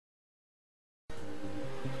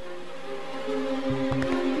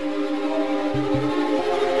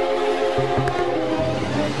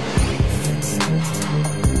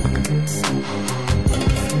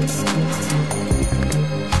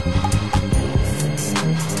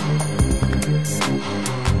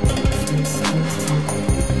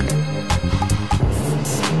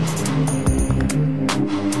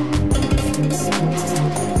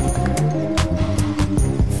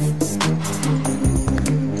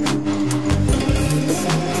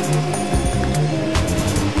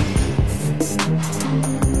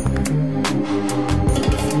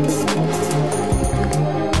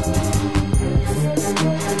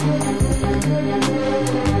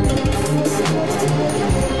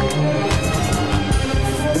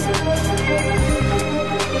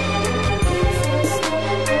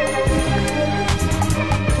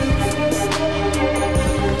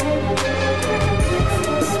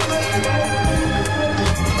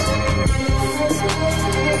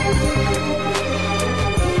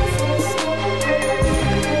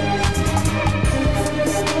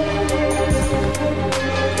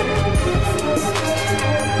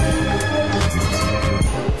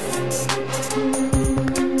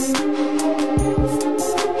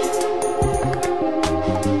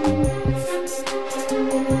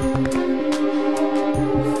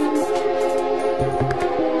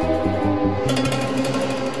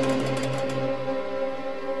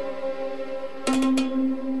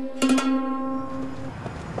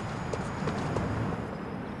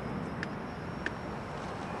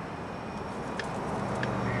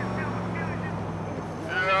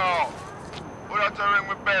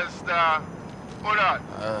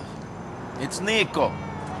It's Nico.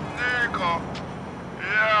 Nico?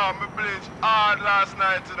 Yeah, me bleach hard last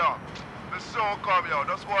night, you know. The sun come here,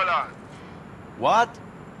 just hold on. What?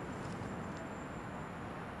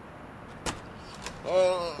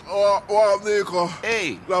 What up, Nico?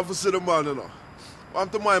 Hey. Glad to see the man, you know.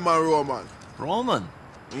 Want to my man, Roman. Roman?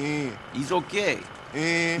 He's okay.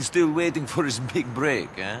 He's still waiting for his big break,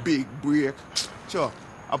 eh? Big break? Sure.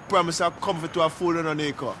 I promise I'll comfort to a fool, you know,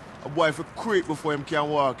 Nico. A boy for creep before him can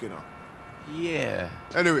walk, you know. Yeah.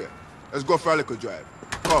 Anyway, let's go for a little drive.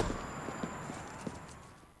 Come.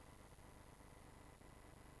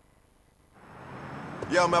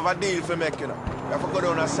 Yo, I have a deal for make, you know. I have to go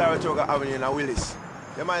down to Saratoga Avenue in Willis.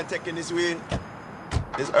 You mind taking this way?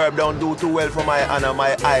 This herb don't do too well for my honor,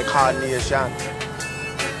 my eye coordination.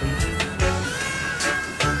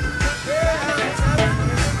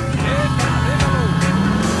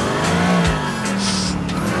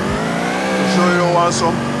 You sure you don't want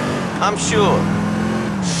some? I'm sure.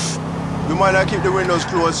 You might not keep the windows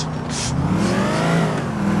closed.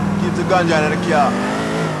 Keep the ganja in the car.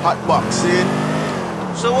 Hot box, see?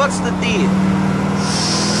 So what's the deal?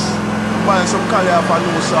 Buying some curry off a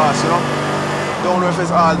new sauce, you know? Don't know if it's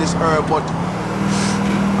all this herb, but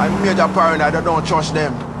I'm major paranoid, I don't trust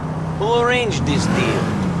them. Who arranged this deal?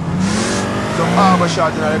 Some harbor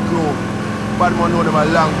shot in the crew. Bad man know them a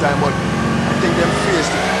long time, but I think them faced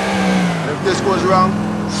it. And if this goes wrong,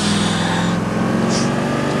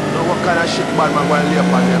 what kind of shit bad man going to lay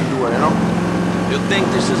up on them door, you know? You think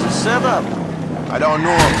this is a setup? I don't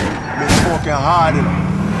know. I've been smoking hard, you know.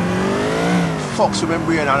 Fucks with my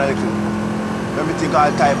brain a little. Let me think all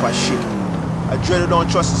type of shit. I dread you don't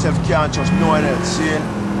trust yourself, can't trust no one else, see?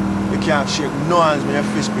 You can't shake no hands when your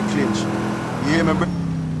fist be clenched. You hear me, bro?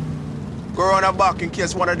 Go around the back in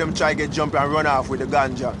case one of them try to get jumped and run off with the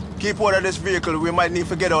ganja. Keep out of this vehicle, we might need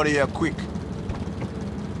to get out of here quick.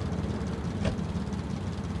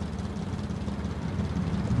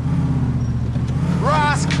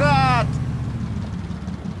 Rascal!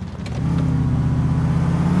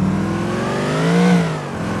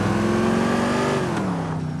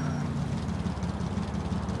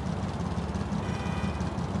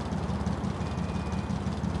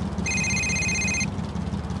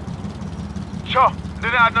 Sure, they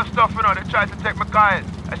didn't have no stuff, you know. They tried to take my car.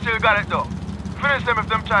 I still got it though. Finish them if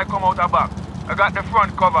them try to come out the back. I got the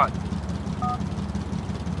front covered.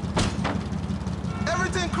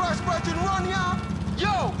 Everything crash, Virgin, run, yeah?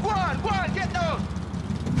 Yo, go on, get down!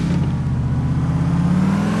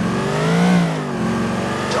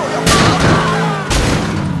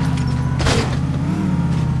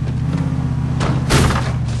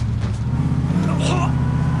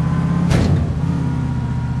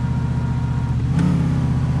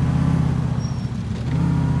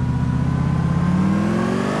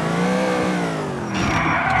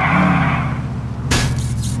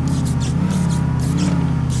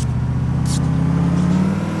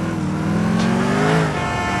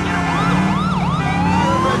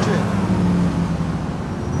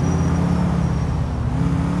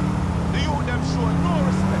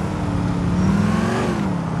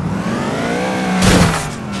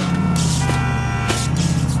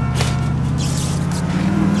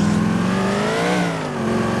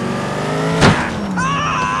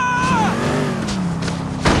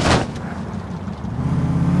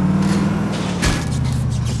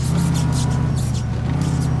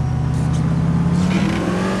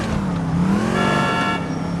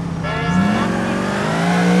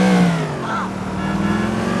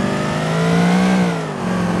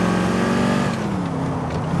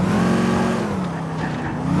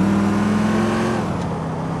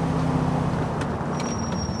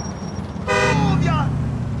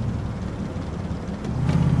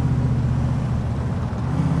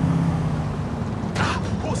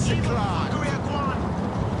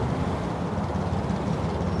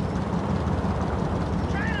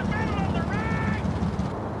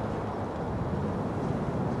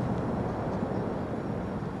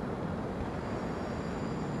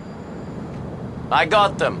 I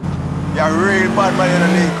got them. You're a real bad man in a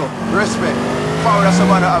Nico. Respect. Forward of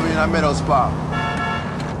Savannah Avenue in a Meadows Park.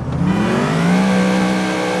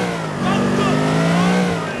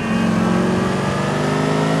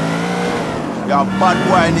 You're a bad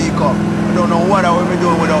boy, Nico. I don't know what I will be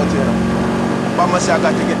doing without you. But I say I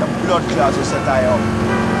got to get the blood clots to set I up.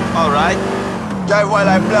 Alright. Drive while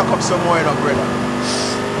I black up some more, you know, brother.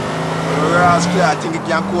 Rascal, I think you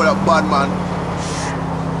can call a bad man.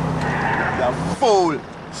 a fool.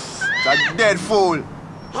 It's a dead fool.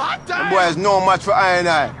 The boy is no match for I and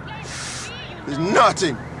I. There's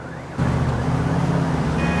nothing.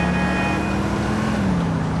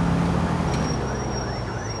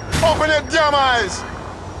 Open your damn eyes!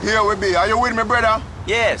 Here we be. Are you with me, brother?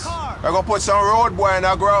 Yes. I gonna put some road boy in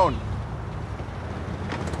the ground.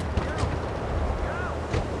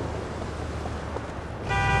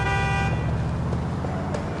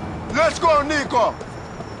 Let's go, Nico!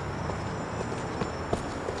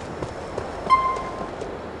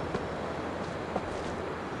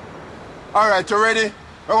 Alright, you ready?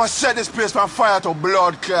 We're gonna set this place on fire to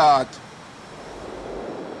blood clot.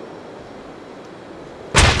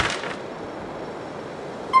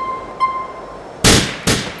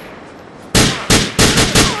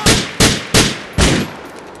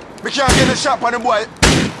 We can't get a shot on the boy.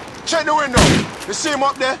 Check the window. You see him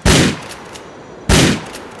up there?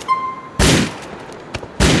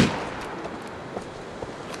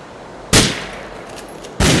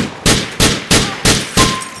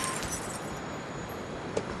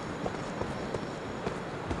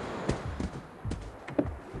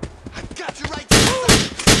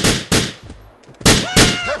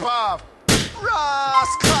 Hip hop!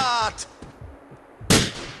 Rascat!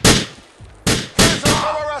 Hands up,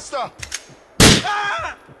 Baba Rasta!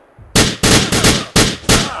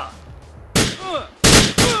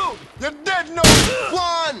 You're dead now!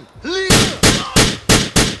 One! Leave!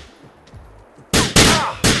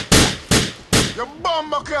 You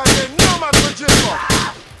bumbucker, you're no man for Jacob!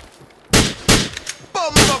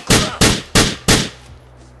 Bumbucker!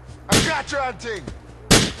 I got your thing!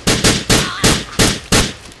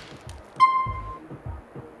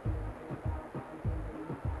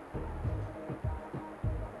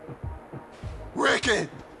 Wicked!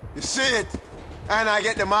 You see it? And I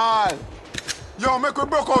get them all. Yo, make we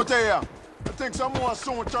broke out here. I think some more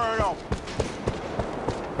soon turn up.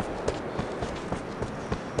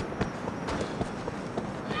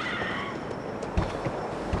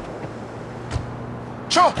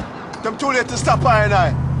 Sure! Them too late to stop I and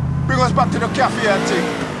I. Bring us back to the cafe and thing.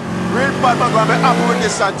 Real bad man gonna be happy with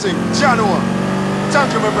this and thing. Jano.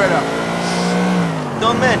 Thank you, my brother.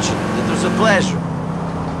 Don't mention it. It was a pleasure.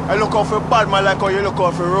 I look out for bad man like how you look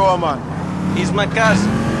out for Roman. He's my cousin.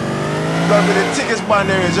 Gonna be the thickest band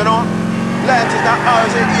there is, you know? Life is not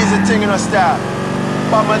always an easy thing in a style.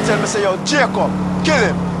 Bad man tell me, say, yo, Jacob, kill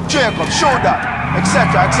him, Jacob, show that,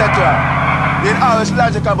 etc., etc. It always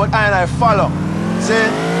logical, but I and I follow. See?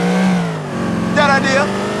 That idea?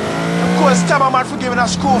 Of course, stab a man for giving a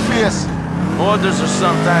school face. Orders are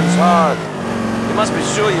sometimes hard. You must be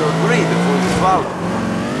sure you agree before you follow.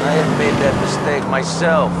 I have made that mistake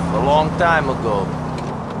myself a long time ago.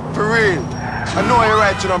 For real. I know you're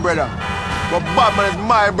right, you know, brother. But Batman is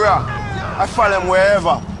my bro. I follow him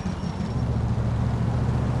wherever.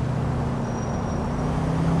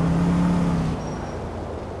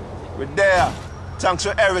 We're there. Thanks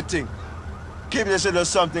for everything. Keep this little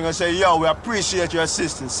something and say, yo, we appreciate your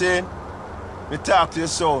assistance, see? We talk to you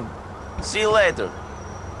soon. See you later.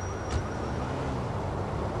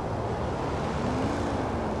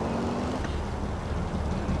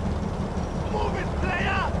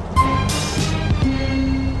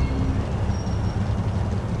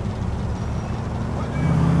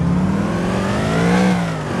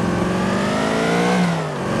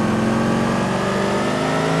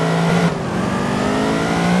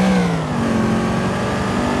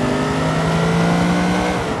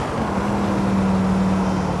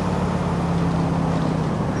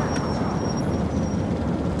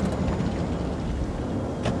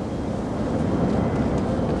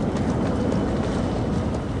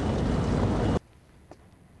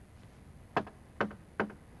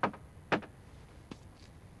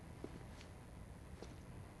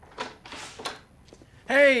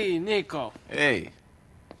 Hey, Nico. Hey,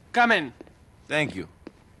 Come in. thank you.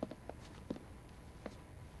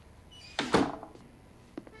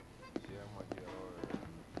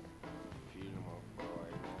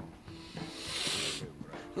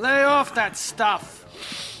 Lay off that stuff.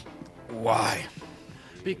 Why?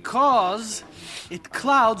 Because it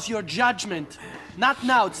clouds your judgment. Not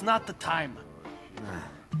now, it's not the time.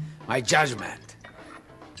 My judgment.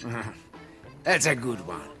 That's a good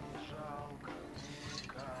one.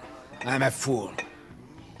 I'm a fool.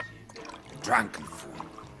 Drunken fool.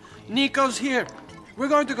 Nico's here. We're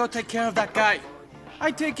going to go take care of that guy.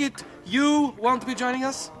 I take it you won't be joining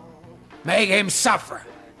us? Make him suffer.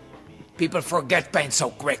 People forget pain so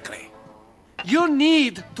quickly. You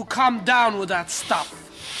need to calm down with that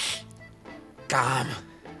stuff. Calm.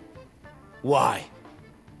 Why?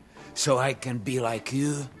 So I can be like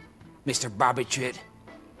you, Mr. Barbitrid?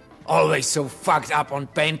 Always so fucked up on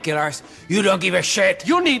painkillers, you don't give a shit.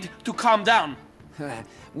 You need to calm down.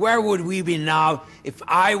 Where would we be now if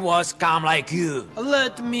I was calm like you?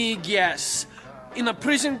 Let me guess. In a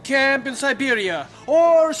prison camp in Siberia,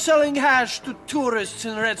 or selling hash to tourists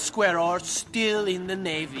in Red Square, or still in the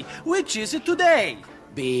Navy. Which is it today?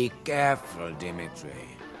 Be careful, Dimitri.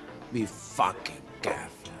 Be fucking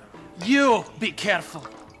careful. You be careful.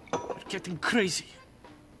 You're getting crazy.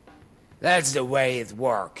 That's the way it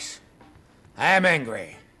works. I am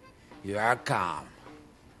angry. You are calm.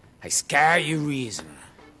 I scare you reason.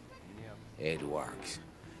 It works.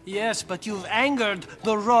 Yes, but you've angered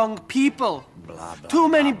the wrong people. Blah, blah, Too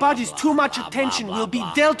many blah, bodies, blah, too much blah, attention blah, will be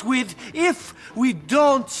blah. dealt with if we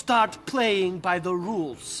don't start playing by the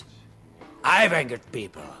rules. I've angered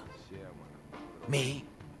people. Me?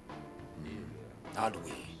 Not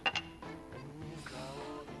we.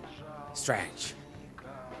 Strange.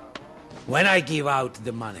 When I give out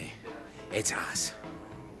the money, it's us.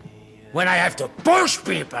 When I have to push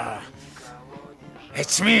people,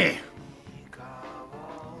 it's me.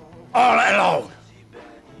 All alone.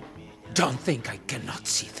 Don't think I cannot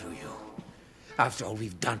see through you. After all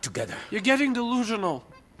we've done together. You're getting delusional.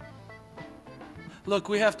 Look,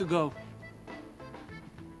 we have to go.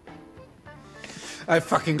 I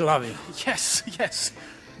fucking love you. Yes, yes.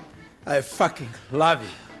 I fucking love you.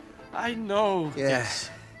 I know. Yes.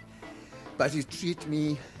 But you treat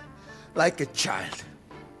me like a child.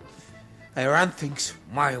 I run things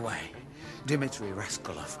my way. Dmitri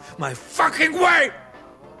Raskolov, my fucking way!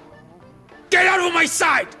 Get out of my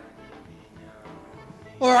sight!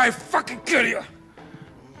 Or I fucking kill you!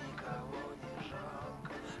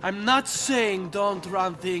 I'm not saying don't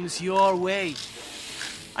run things your way.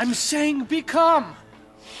 I'm saying be calm.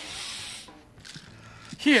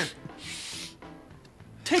 Here.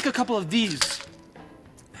 Take a couple of these.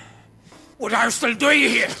 What are you still doing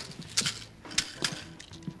here?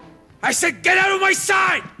 I said get out of my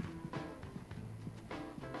sight!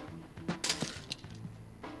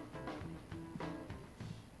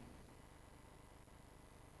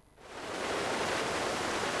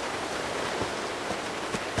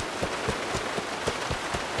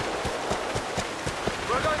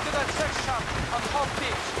 We're going to that sex shop on Palm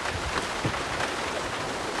Beach.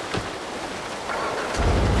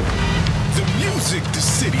 The music, the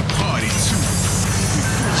city party too.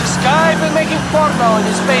 This guy been making porno in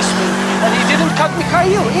his basement, and he didn't cut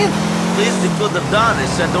Mikhail in. Least he could have done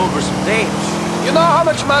is sent over some tapes. You know how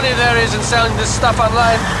much money there is in selling this stuff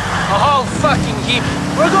online? A whole fucking heap.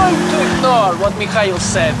 We're going to ignore what Mikhail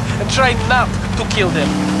said and try not to kill them.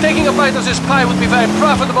 Taking a bite of this pie would be very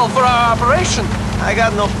profitable for our operation. I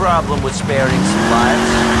got no problem with sparing some lives.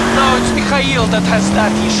 No, it's Mikhail that has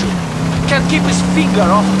that issue. Can't keep his finger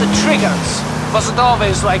off the triggers. Wasn't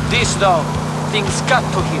always like this, though. Things got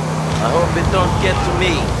to him. I hope it don't get to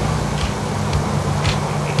me.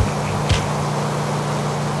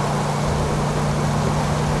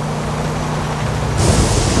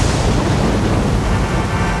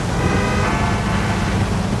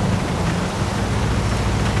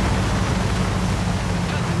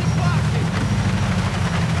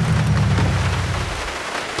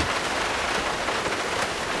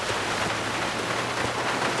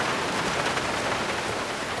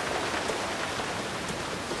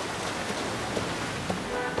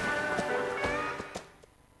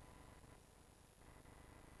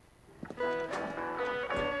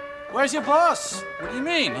 Where's your boss? What do you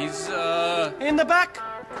mean? He's, In the back?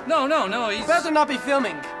 No, he's... Better not be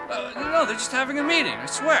filming. No, they're just having a meeting, I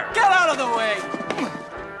swear. Get out of the way!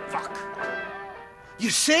 Fuck. You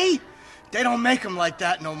see? They don't make them like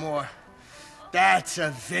that no more. That's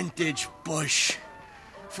a vintage Bush.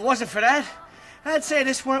 If it wasn't for that, I'd say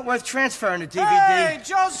this weren't worth transferring to DVD. Hey,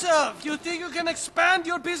 Joseph! You think you can expand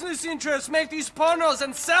your business interests, make these pornos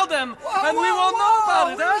and sell them, and we won't know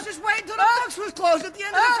about it, We huh? was just waiting till the books was closed at the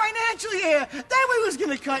end of the financial year. Then we was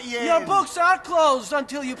gonna cut you in. Your books are closed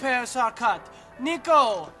until you pay us our cut.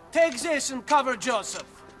 Nico, take this and cover Joseph.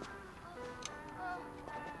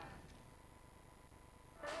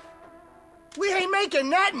 We ain't making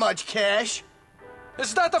that much cash.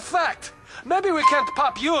 Is that a fact? Maybe we can't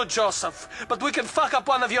pop you, Joseph, but we can fuck up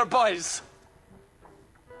one of your boys.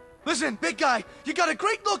 Listen, big guy, you got a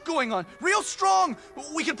great look going on. Real strong.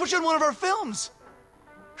 We can put you in one of our films.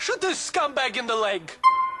 Shoot this scumbag in the leg.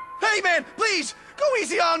 Hey, man, please, go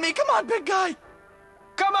easy on me. Come on, big guy.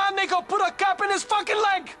 Come on, Nico, put a cap in his fucking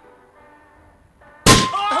leg!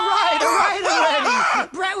 All right already.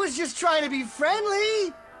 Brett was just trying to be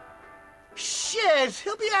friendly. Shit,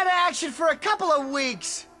 he'll be out of action for a couple of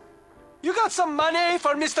weeks. You got some money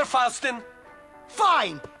for Mr. Faustin?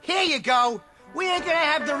 Fine, here you go. We ain't gonna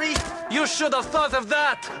have the You should have thought of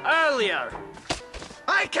that earlier.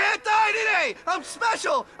 I can't die today! I'm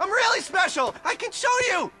special! I'm really special! I can show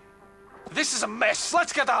you! This is a mess.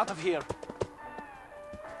 Let's get out of here.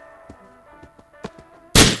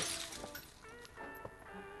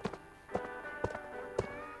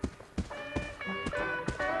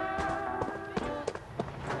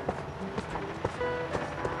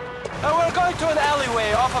 We're going to an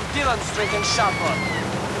alleyway off of Dillon Street in Shotland.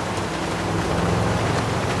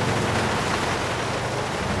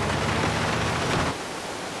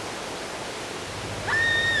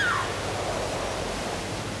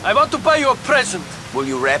 I want to buy you a present. Will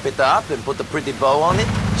you wrap it up and put a pretty bow on it?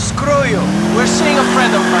 Screw you. We're seeing a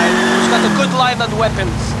friend of mine who's got a good line on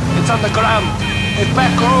weapons. It's on the ground. A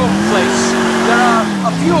back room place. There are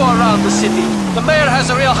a few around the city. The mayor has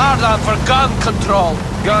a real hard-on for gun control.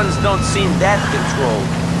 Guns don't seem that controlled.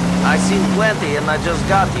 I seen plenty and I just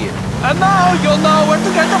got here. And now you'll know where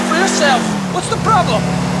to get them for yourself. What's the problem?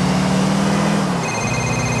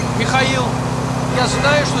 Михаил, я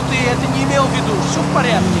знаю, что ты это не имел в виду. Все в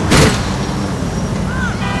порядке.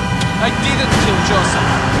 I didn't kill Joseph.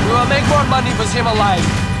 We will make more money with him alive.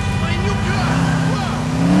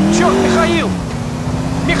 Черт, Михаил!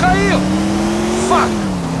 Михаил! Fuck!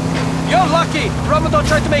 You're lucky! Roman don't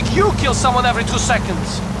try to make you kill someone every 2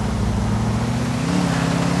 seconds.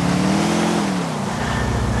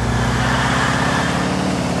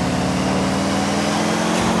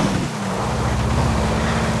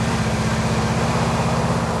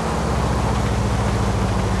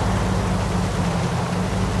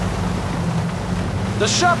 The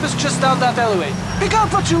shop is just down that alleyway. Pick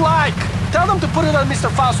out what you like! Tell them to put it on Mr.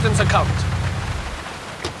 Faustin's account.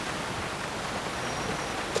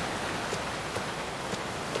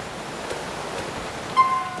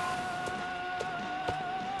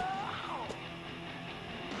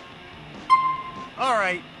 All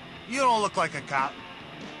right, you don't look like a cop.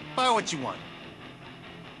 Buy what you want.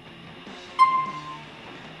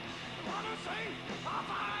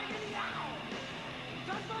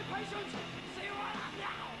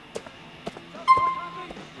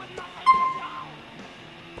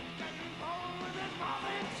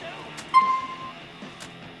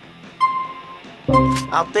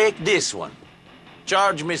 I'll take this one.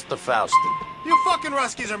 Charge Mr. Faustin. You fucking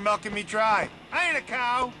Ruskies are milking me dry. I ain't a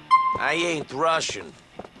cow. I ain't Russian.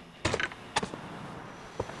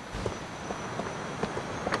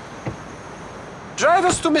 Drive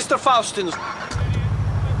us to Mr. Faustin's.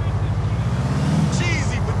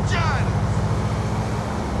 Cheesy vagina.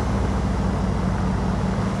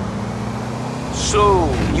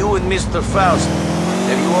 So, you and Mr. Faustin,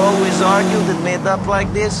 have you always argued and made up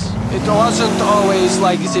like this? It wasn't always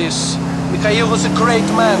like this. Mikhail was a great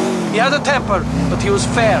man. He had a temper, but he was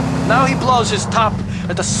fair. Now he blows his top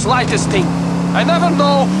at the slightest thing. I never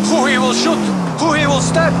know who he will shoot, who he will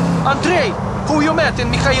stab. Andrei, who you met in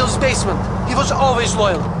Mikhail's basement. He was always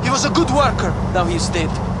loyal. He was a good worker. Now he's dead.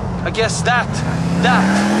 I guess that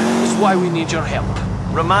is why we need your help.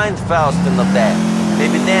 Remind Faustin of that.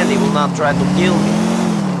 Maybe then he will not try to kill me.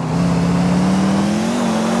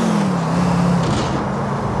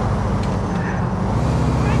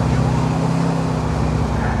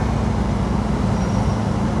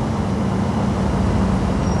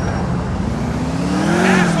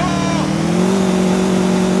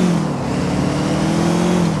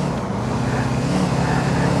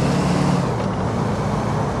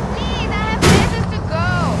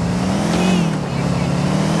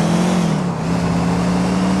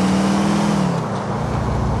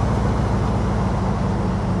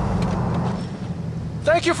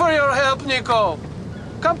 Thank you for your help, Nico.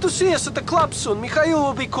 Come to see us at the club soon. Mikhail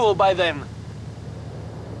will be cool by then.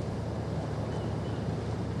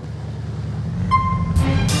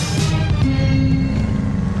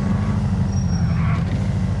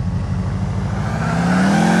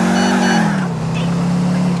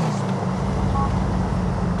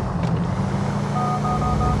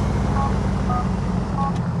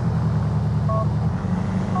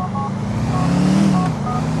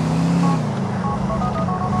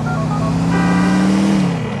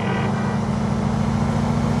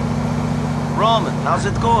 Roman, how's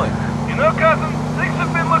it going? You know, cousin, things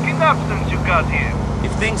have been looking up since you got here.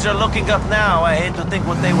 If things are looking up now, I hate to think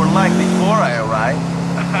what they were like before I arrived.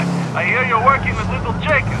 I hear you're working with little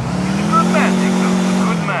Jacob. He's a good man, Nico. A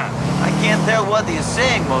good man. I can't tell what he is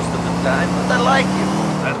saying most of the time, but I like him.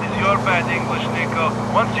 That is your bad English, Nico.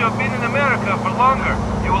 Once you have been in America for longer,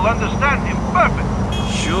 you will understand him perfect.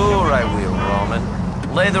 Sure I will, Roman.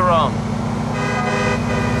 Later on.